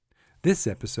This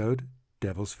episode,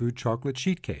 Devil's Food Chocolate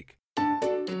Sheet Cake.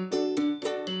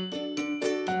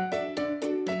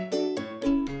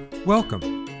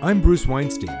 Welcome. I'm Bruce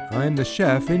Weinstein. I'm the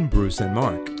chef in Bruce and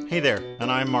Mark. Hey there,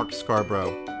 and I'm Mark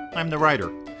Scarbrough. I'm the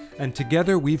writer. And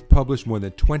together we've published more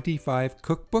than 25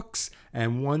 cookbooks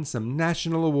and won some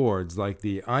national awards like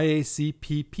the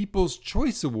IACP People's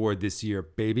Choice Award this year,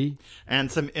 baby.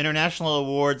 And some international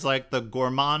awards like the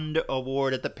Gourmand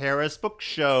Award at the Paris Book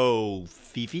Show,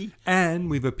 Fifi.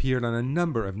 And we've appeared on a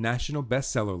number of national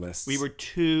bestseller lists. We were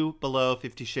 2 below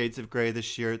 50 Shades of Grey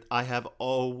this year. I have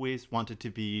always wanted to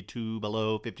be 2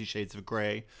 below 50 Shades of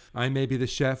Grey. I may be the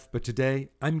chef, but today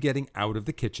I'm getting out of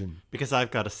the kitchen. Because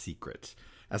I've got a secret.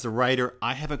 As a writer,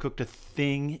 I haven't cooked a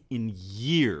thing in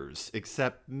years,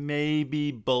 except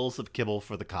maybe bowls of kibble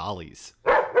for the collies.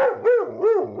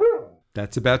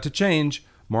 That's about to change.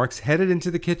 Mark's headed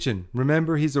into the kitchen.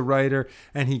 Remember, he's a writer,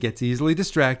 and he gets easily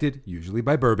distracted, usually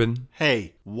by bourbon.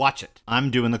 Hey, watch it.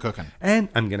 I'm doing the cooking. And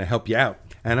I'm going to help you out.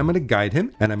 And I'm going to guide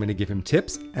him, and I'm going to give him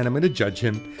tips, and I'm going to judge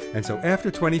him. And so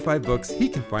after 25 books, he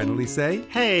can finally say,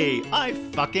 hey, I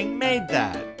fucking made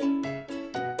that.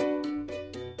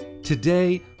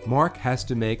 Today, Mark has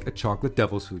to make a chocolate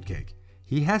devil's food cake.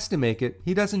 He has to make it.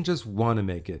 He doesn't just want to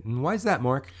make it. And why is that,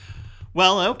 Mark?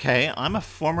 Well, okay, I'm a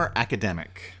former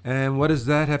academic. And what does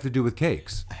that have to do with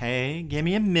cakes? Hey, give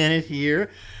me a minute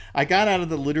here. I got out of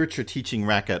the literature teaching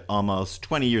racket almost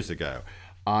 20 years ago.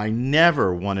 I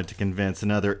never wanted to convince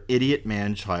another idiot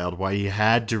man-child why he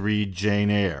had to read Jane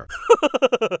Eyre.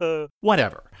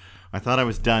 Whatever. I thought I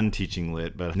was done teaching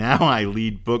lit, but now I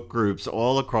lead book groups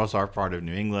all across our part of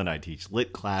New England. I teach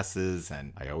lit classes,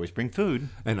 and I always bring food.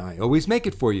 And I always make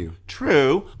it for you.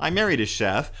 True. I married a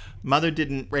chef. Mother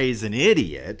didn't raise an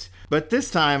idiot, but this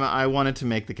time I wanted to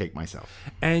make the cake myself.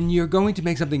 And you're going to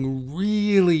make something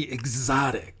really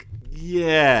exotic.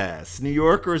 Yes, New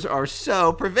Yorkers are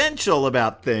so provincial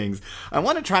about things. I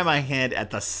want to try my hand at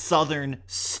the Southern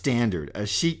Standard, a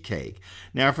sheet cake.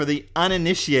 Now, for the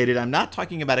uninitiated, I'm not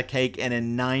talking about a cake in a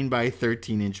 9 by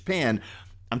 13 inch pan.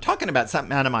 I'm talking about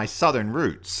something out of my Southern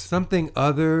roots. Something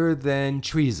other than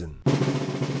treason.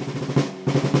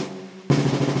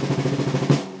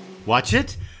 Watch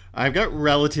it. I've got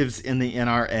relatives in the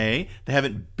NRA. They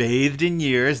haven't bathed in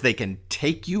years. They can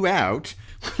take you out.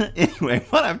 Anyway,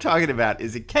 what I'm talking about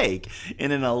is a cake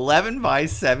in an 11 by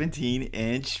 17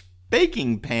 inch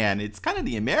baking pan. It's kind of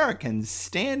the American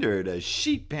standard, a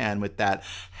sheet pan with that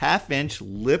half-inch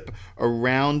lip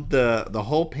around the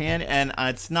whole pan, and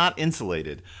it's not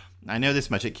insulated. I know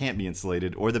this much, it can't be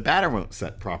insulated, or the batter won't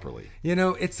set properly. You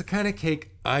know, it's the kind of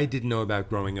cake I didn't know about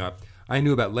growing up. I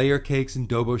knew about layer cakes and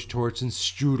dobosh torts and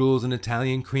strudels and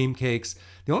Italian cream cakes.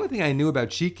 The only thing I knew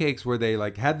about sheet cakes were they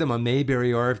had them on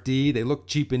Mayberry RFD. They looked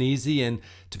cheap and easy, and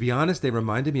to be honest, they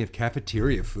reminded me of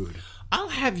cafeteria food. I'll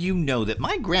have you know that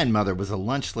my grandmother was a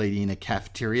lunch lady in a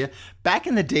cafeteria back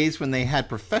in the days when they had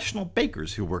professional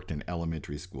bakers who worked in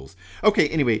elementary schools. Okay,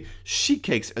 anyway, sheet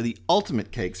cakes are the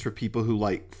ultimate cakes for people who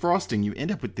like frosting. You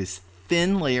end up with this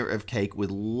thin layer of cake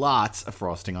with lots of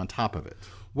frosting on top of it.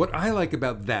 What I like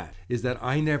about that is that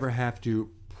I never have to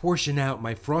portion out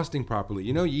my frosting properly.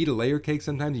 You know, you eat a layer cake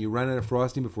sometimes and you run out of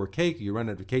frosting before cake, you run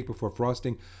out of cake before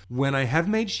frosting. When I have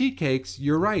made sheet cakes,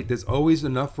 you're right, there's always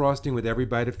enough frosting with every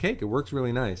bite of cake. It works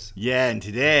really nice. Yeah, and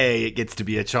today it gets to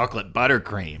be a chocolate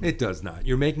buttercream. It does not.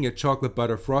 You're making a chocolate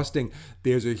butter frosting.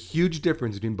 There's a huge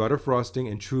difference between butter frosting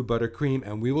and true buttercream,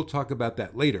 and we will talk about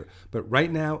that later. But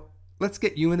right now, let's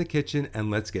get you in the kitchen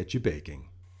and let's get you baking.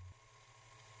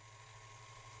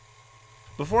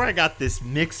 Before I got this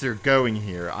mixer going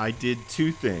here, I did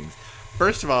 2 things.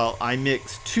 First of all, I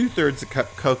mixed 2/3 a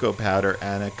cup cocoa powder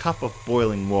and a cup of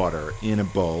boiling water in a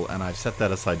bowl, and I've set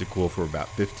that aside to cool for about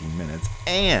 15 minutes.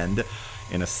 And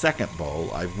in a second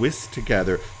bowl, I've whisked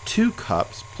together 2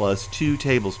 cups plus 2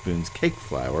 tablespoons cake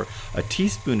flour, a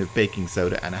teaspoon of baking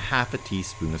soda, and a half a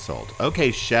teaspoon of salt.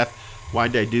 Okay, chef,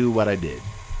 why'd I do what I did?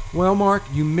 Well, Mark,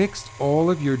 you mixed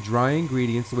all of your dry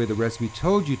ingredients the way the recipe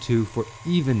told you to for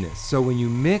evenness. So when you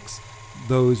mix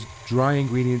those dry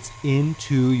ingredients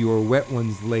into your wet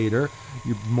ones later,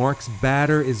 Mark's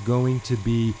batter is going to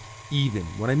be even.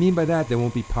 What I mean by that, there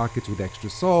won't be pockets with extra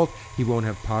salt, he won't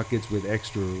have pockets with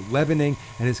extra leavening,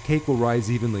 and his cake will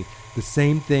rise evenly. The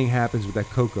same thing happens with that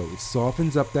cocoa. It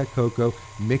softens up that cocoa,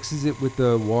 mixes it with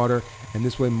the water, and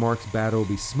this way Mark's batter will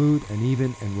be smooth and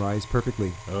even and rise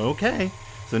perfectly. Okay.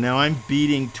 So now I'm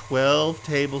beating 12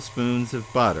 tablespoons of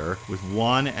butter with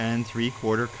 1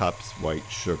 3/4 cups white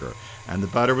sugar. And the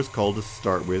butter was cold to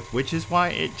start with, which is why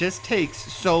it just takes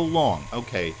so long.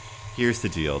 Okay, Here's the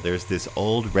deal. There's this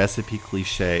old recipe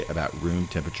cliche about room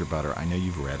temperature butter. I know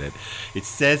you've read it. It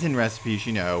says in recipes,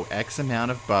 X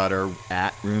amount of butter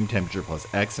at room temperature plus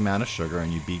X amount of sugar,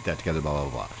 and you beat that together, blah,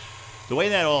 blah, blah. The way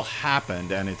that all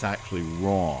happened, and it's actually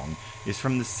wrong, is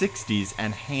from the 60s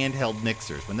and handheld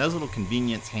mixers. When those little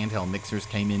convenience handheld mixers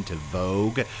came into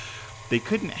vogue, they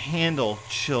couldn't handle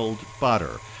chilled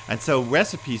butter. And so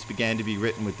recipes began to be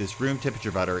written with this room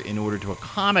temperature butter in order to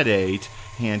accommodate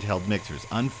handheld mixers.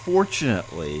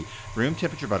 Unfortunately, room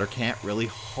temperature butter can't really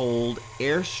hold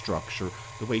air structure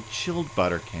the way chilled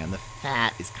butter can. The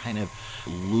fat is kind of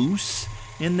loose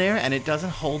in there, and it doesn't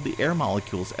hold the air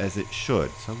molecules as it should.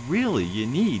 So really, you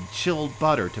need chilled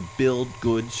butter to build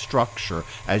good structure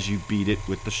as you beat it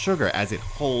with the sugar, as it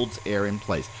holds air in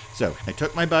place. So I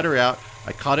took my butter out,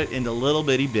 I cut it into little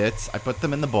bitty bits, I put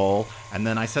them in the bowl, and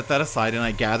then I set that aside and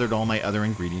I gathered all my other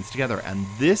ingredients together. And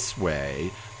this way,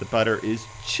 the butter is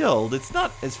chilled. It's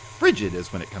not as frigid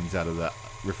as when it comes out of the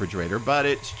refrigerator, but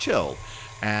it's chilled.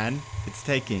 And it's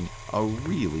taking a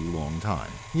really long time.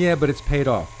 Yeah, but it's paid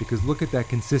off because look at that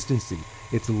consistency.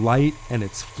 It's light and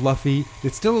it's fluffy.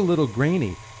 It's still a little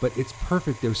grainy, but it's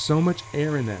perfect. There's so much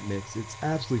air in that mix. It's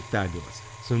absolutely fabulous.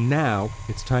 So now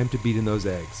it's time to beat in those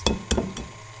eggs.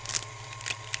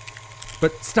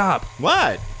 But stop!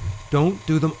 What? Don't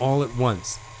do them all at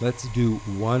once. Let's do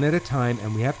one at a time,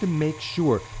 and we have to make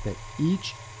sure that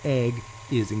each egg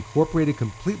is incorporated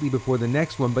completely before the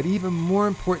next one. But even more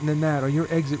important than that are your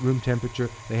eggs at room temperature.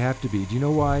 They have to be. Do you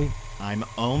know why? I'm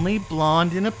only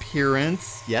blonde in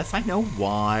appearance. Yes, I know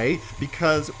why.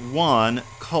 Because, one,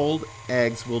 cold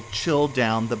eggs will chill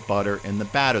down the butter in the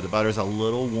batter. The butter's a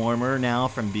little warmer now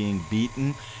from being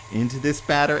beaten into this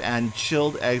batter, and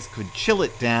chilled eggs could chill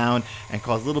it down and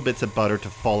cause little bits of butter to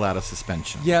fall out of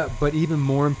suspension. Yeah, but even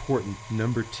more important,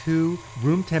 number two,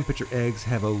 room temperature eggs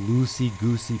have a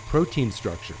loosey-goosey protein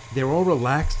structure. They're all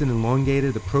relaxed and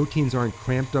elongated. The proteins aren't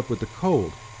cramped up with the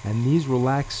cold. And these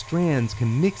relaxed strands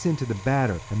can mix into the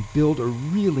batter and build a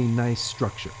really nice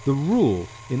structure. The rule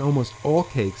in almost all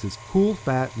cakes is cool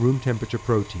fat, room temperature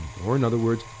protein, or in other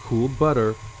words, cool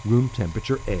butter, room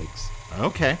temperature eggs.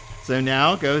 Okay, so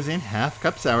now goes in half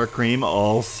cup sour cream,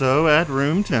 also at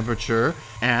room temperature,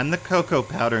 and the cocoa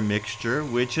powder mixture,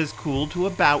 which is cooled to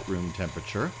about room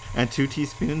temperature, and 2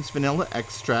 teaspoons vanilla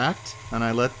extract, and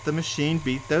I let the machine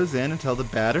beat those in until the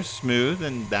batter's smooth,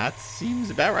 and that seems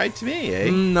about right to me, eh?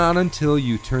 Not until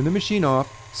you turn the machine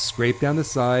off, scrape down the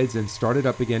sides, and start it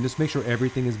up again. Just make sure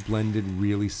everything is blended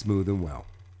really smooth and well.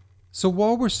 So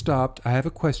while we're stopped, I have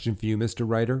a question for you, Mr.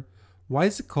 Writer. Why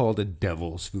is it called a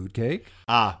devil's food cake?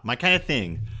 My kind of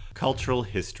thing. Cultural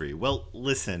history. Well,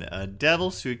 listen, a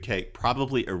devil's food cake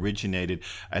probably originated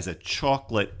as a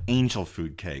chocolate angel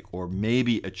food cake, or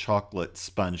maybe a chocolate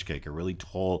sponge cake, a really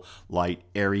tall, light,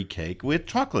 airy cake with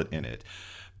chocolate in it.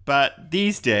 But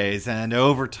these days and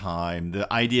over time,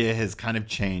 the idea has kind of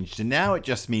changed, and now it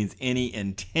just means any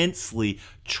intensely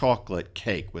chocolate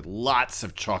cake with lots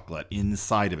of chocolate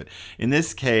inside of it. In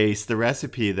this case, the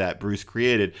recipe that Bruce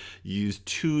created used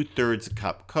 2/3 a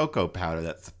cup cocoa powder.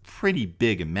 That's a pretty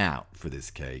big amount for this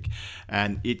cake,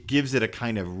 and it gives it a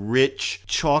kind of rich,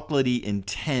 chocolatey,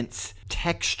 intense,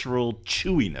 textural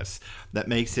chewiness that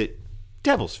makes it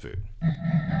devil's food.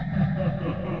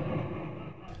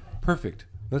 Perfect.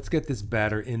 Let's get this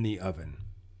batter in the oven.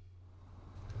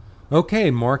 Okay,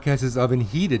 Mark has his oven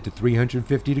heated to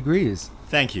 350 degrees.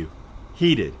 Thank you.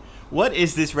 Heated. What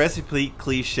is this recipe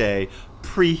cliche,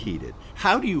 preheated?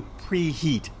 How do you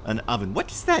preheat an oven? What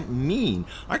does that mean?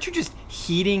 Aren't you just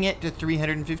heating it to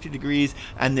 350 degrees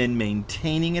and then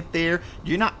maintaining it there?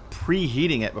 You're not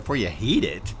preheating it before you heat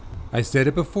it. I said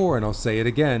it before and I'll say it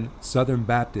again. Southern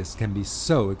Baptists can be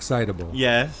so excitable.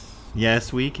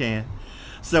 Yes, we can.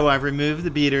 So I've removed the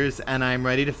beaters and I'm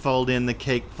ready to fold in the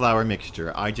cake flour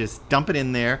mixture. I just dump it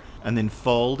in there and then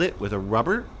fold it with a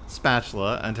rubber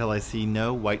spatula until I see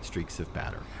no white streaks of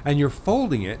batter. And you're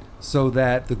folding it so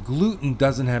that the gluten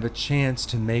doesn't have a chance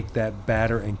to make that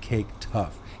batter and cake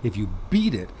tough. If you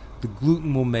beat it, the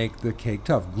gluten will make the cake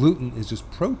tough. Gluten is just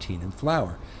protein in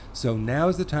flour. So now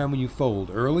is the time when you fold.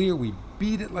 Earlier we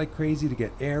beat it like crazy to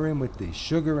get air in with the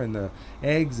sugar and the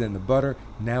eggs and the butter.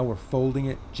 Now we're folding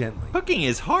it gently. Cooking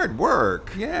is hard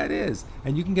work. Yeah, it is.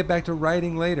 And you can get back to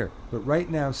writing later. But right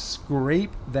now,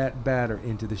 scrape that batter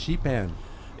into the sheet pan.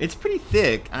 It's pretty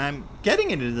thick. I'm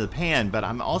getting it into the pan, but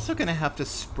I'm also going to have to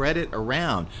spread it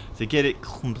around to get it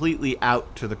completely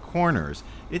out to the corners.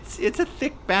 It's a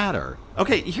thick batter.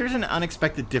 Okay, here's an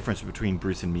unexpected difference between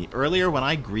Bruce and me. Earlier, when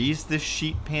I greased this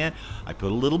sheet pan, I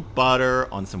put a little butter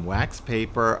on some wax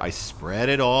paper. I spread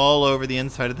it all over the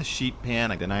inside of the sheet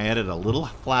pan. Then I added a little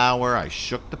flour. I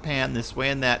shook the pan this way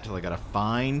and that till I got a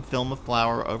fine film of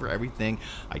flour over everything.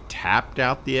 I tapped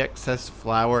out the excess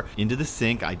flour into the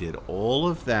sink. I did all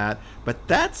of that. But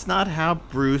that's not how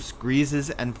Bruce greases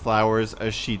and flours a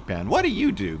sheet pan. What do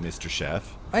you do, Mr.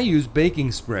 Chef? I use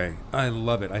baking spray. I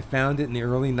love it. I found it in the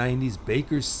early 90s,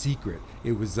 Baker's Secret.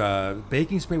 It was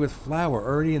baking spray with flour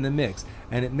already in the mix,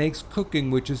 and it makes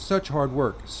cooking, which is such hard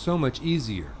work, so much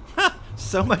easier. Ha!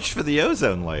 So much for the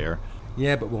ozone layer.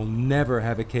 Yeah, but we'll never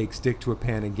have a cake stick to a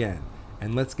pan again.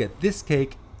 And let's get this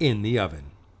cake in the oven.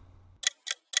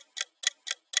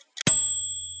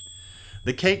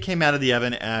 The cake came out of the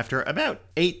oven after about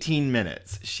 18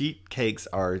 minutes. Sheet cakes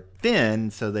are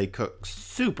thin, so they cook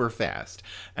super fast.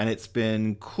 And it's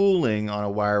been cooling on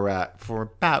a wire rack for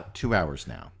about 2 hours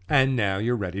now. And now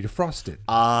you're ready to frost it.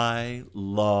 I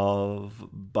love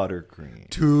buttercream.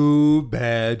 Too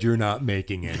bad you're not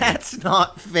making any. That's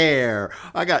not fair.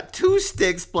 I got 2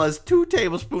 sticks plus 2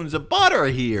 tablespoons of butter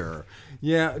here.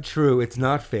 Yeah, true. It's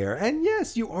not fair. And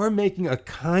yes, you are making a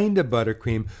kind of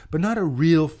buttercream, but not a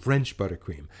real French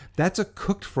buttercream. That's a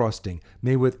cooked frosting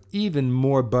made with even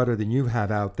more butter than you have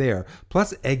out there,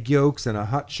 plus egg yolks and a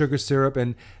hot sugar syrup,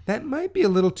 and that might be a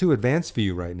little too advanced for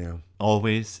you right now.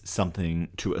 Always something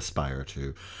to aspire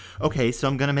to. Okay, so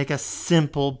I'm going to make a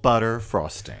simple butter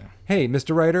frosting. Hey,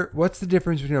 Mr. Writer, what's the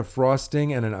difference between a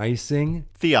frosting and an icing?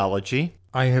 Theology.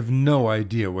 I have no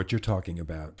idea what you're talking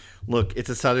about. Look, it's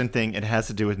a Southern thing. It has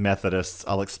to do with Methodists.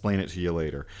 I'll explain it to you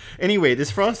later. Anyway, this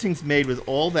frosting's made with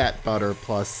all that butter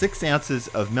plus 6 ounces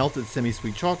of melted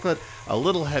semi-sweet chocolate, a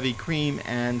little heavy cream,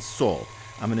 and salt.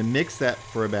 I'm going to mix that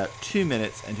for about 2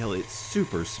 minutes until it's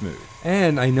super smooth.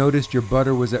 And I noticed your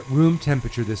butter was at room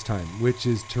temperature this time, which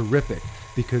is terrific,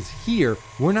 because here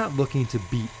we're not looking to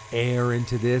beat air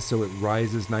into this so it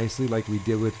rises nicely like we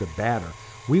did with the batter.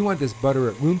 We want this butter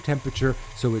at room temperature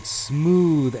so it's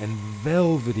smooth and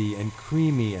velvety and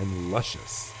creamy and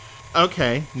luscious.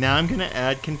 Okay, now I'm going to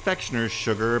add confectioner's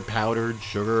sugar, powdered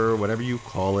sugar, whatever you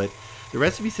call it. The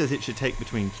recipe says it should take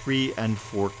between 3 and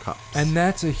 4 cups. And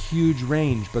that's a huge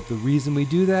range, but the reason we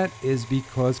do that is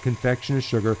because confectioner's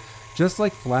sugar, just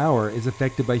like flour, is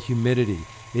affected by humidity.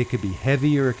 It could be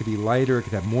heavier, it could be lighter, it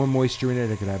could have more moisture in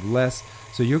it, it could have less.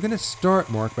 So you're going to start,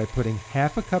 Mark, by putting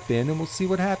half a cup in, and we'll see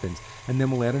what happens. And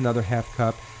then we'll add another half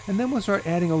cup, and then we'll start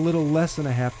adding a little less than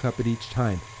a half cup at each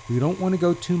time. We don't want to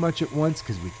go too much at once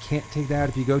because we can't take that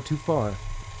if you go too far.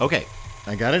 Okay,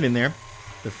 I got it in there.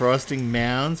 The frosting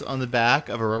mounds on the back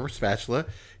of a rubber spatula.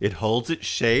 It holds its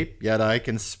shape, yet I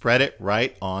can spread it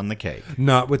right on the cake.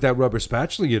 Not with that rubber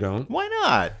spatula, you don't. Why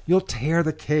not? You'll tear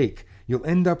the cake. You'll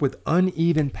end up with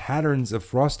uneven patterns of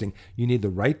frosting. You need the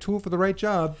right tool for the right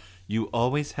job. You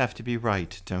always have to be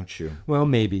right, don't you? Well,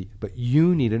 maybe, but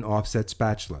you need an offset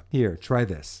spatula. Here, try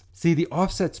this. See, the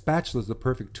offset spatula is the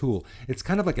perfect tool. It's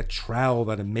kind of like a trowel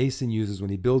that a mason uses when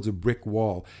he builds a brick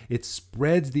wall. It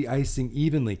spreads the icing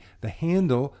evenly. The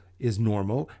handle is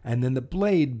normal, and then the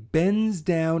blade bends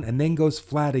down and then goes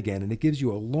flat again, and it gives you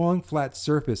a long, flat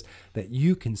surface that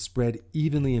you can spread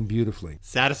evenly and beautifully.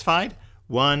 Satisfied?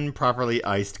 One properly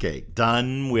iced cake,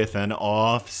 done with an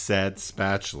offset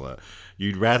spatula.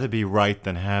 You'd rather be right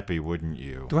than happy, wouldn't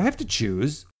you? Do I have to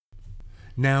choose?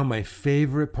 Now my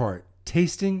favorite part,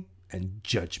 tasting and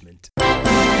judgment.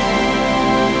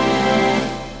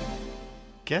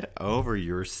 Get over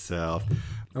yourself.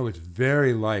 Oh, it's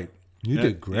very light. You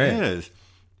did great. It is.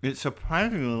 It's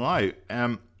surprisingly light.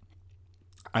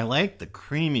 I like the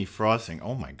creamy frosting.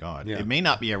 Oh my God. Yeah. It may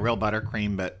not be a real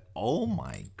buttercream, but oh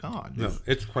my God. No,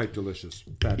 it's quite delicious.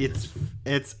 You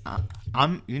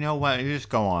know what? You just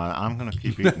go on. I'm going to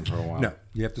keep eating for a while. No,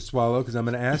 you have to swallow because I'm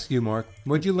going to ask you, Mark,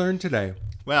 what'd you learn today?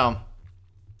 Well,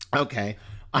 okay.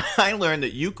 I learned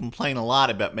that you complain a lot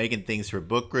about making things for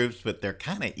book groups, but they're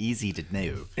kind of easy to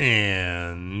do.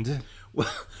 And?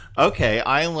 Well, okay,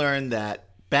 I learned that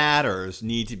batters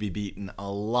need to be beaten a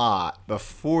lot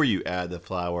before you add the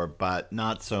flour, but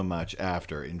not so much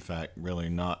after. In fact, really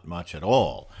not much at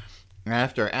all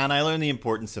after. And I learned the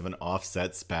importance of an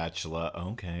offset spatula,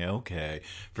 okay,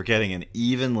 for getting an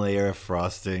even layer of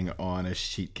frosting on a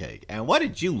sheet cake. And what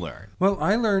did you learn? Well,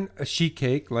 I learned a sheet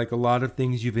cake, like a lot of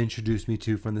things you've introduced me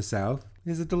to from the South,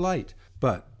 is a delight.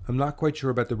 But I'm not quite sure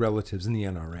about the relatives in the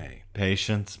NRA.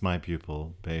 Patience, my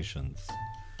pupil, patience.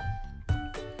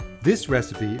 This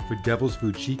recipe for Devil's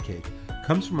Food Sheet Cake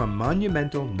comes from a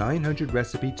monumental 900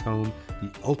 recipe tome,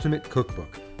 The Ultimate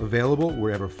Cookbook, available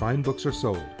wherever fine books are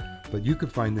sold. but you can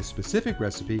find this specific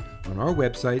recipe on our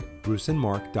website,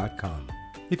 bruceandmark.com.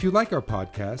 If you like our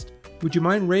podcast, would you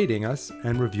mind rating us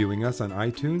and reviewing us on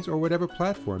iTunes or whatever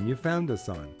platform you found us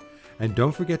on? And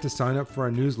don't forget to sign up for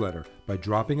our newsletter by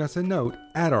dropping us a note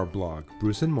at our blog,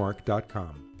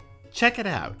 bruceandmark.com. Check it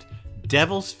out.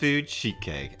 Devil's Food Sheet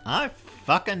Cake. I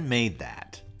fucking made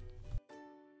that.